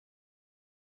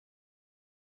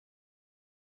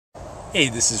Hey,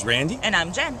 this is Randy. And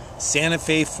I'm Jen.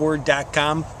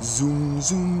 SantaFeFord.com. Zoom,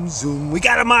 zoom, zoom. We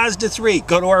got a Mazda 3.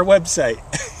 Go to our website.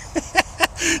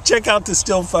 Check out the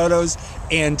still photos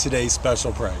and today's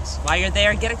special price. While you're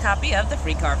there, get a copy of the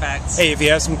free Carfax. Hey, if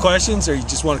you have some questions or you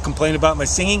just want to complain about my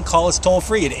singing, call us toll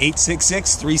free at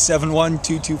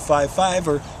 866-371-2255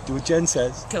 or do what Jen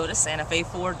says. Go to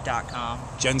SantaFeFord.com.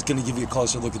 Jen's going to give you a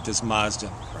closer look at this Mazda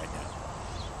right now.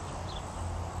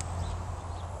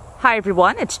 Hi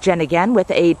everyone, it's Jen again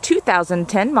with a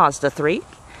 2010 Mazda 3.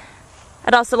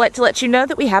 I'd also like to let you know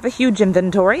that we have a huge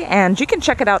inventory and you can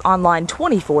check it out online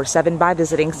 24/7 by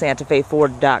visiting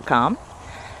SantaFeFord.com.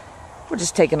 We're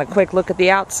just taking a quick look at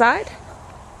the outside.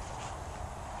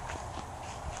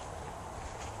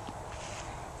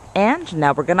 And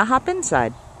now we're going to hop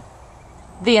inside.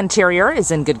 The interior is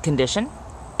in good condition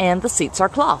and the seats are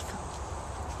cloth.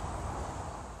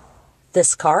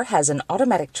 This car has an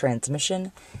automatic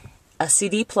transmission, a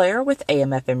CD player with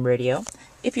AM/FM radio.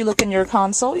 If you look in your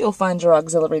console, you'll find your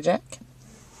auxiliary jack.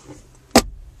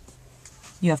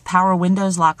 You have power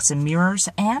windows, locks, and mirrors,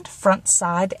 and front,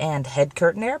 side, and head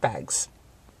curtain airbags.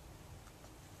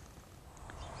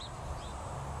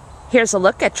 Here's a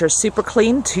look at your super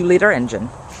clean 2-liter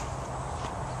engine.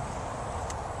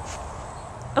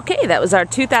 Okay, that was our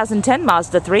 2010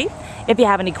 Mazda 3. If you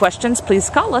have any questions, please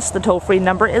call us. The toll-free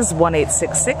number is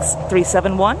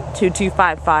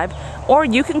 1-866-371-2255, or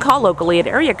you can call locally at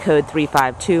area code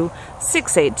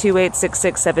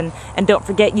 352-682-8667. And don't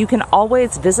forget, you can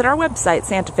always visit our website,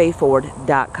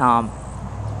 SantaFeFord.com.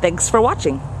 Thanks for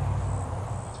watching.